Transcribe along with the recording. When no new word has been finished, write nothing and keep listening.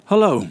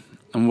Hello,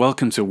 and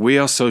welcome to We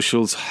Are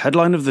Social's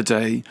headline of the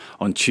day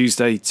on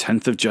Tuesday,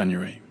 10th of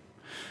January.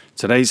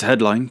 Today's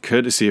headline,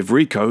 courtesy of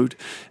Recode,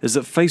 is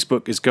that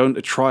Facebook is going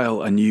to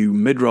trial a new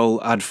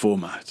mid-roll ad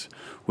format,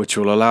 which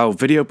will allow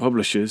video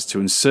publishers to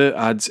insert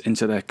ads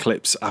into their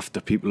clips after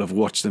people have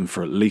watched them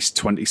for at least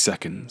 20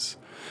 seconds.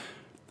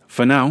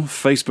 For now,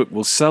 Facebook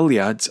will sell the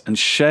ads and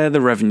share the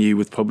revenue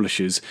with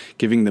publishers,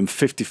 giving them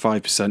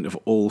 55% of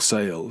all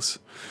sales.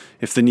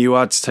 If the new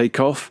ads take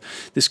off,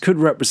 this could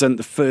represent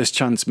the first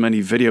chance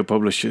many video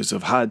publishers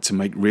have had to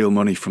make real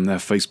money from their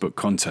Facebook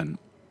content.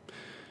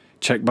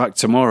 Check back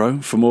tomorrow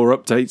for more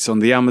updates on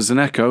the Amazon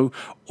Echo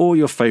or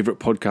your favourite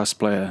podcast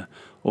player,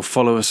 or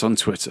follow us on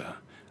Twitter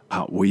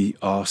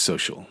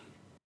 @WeAreSocial.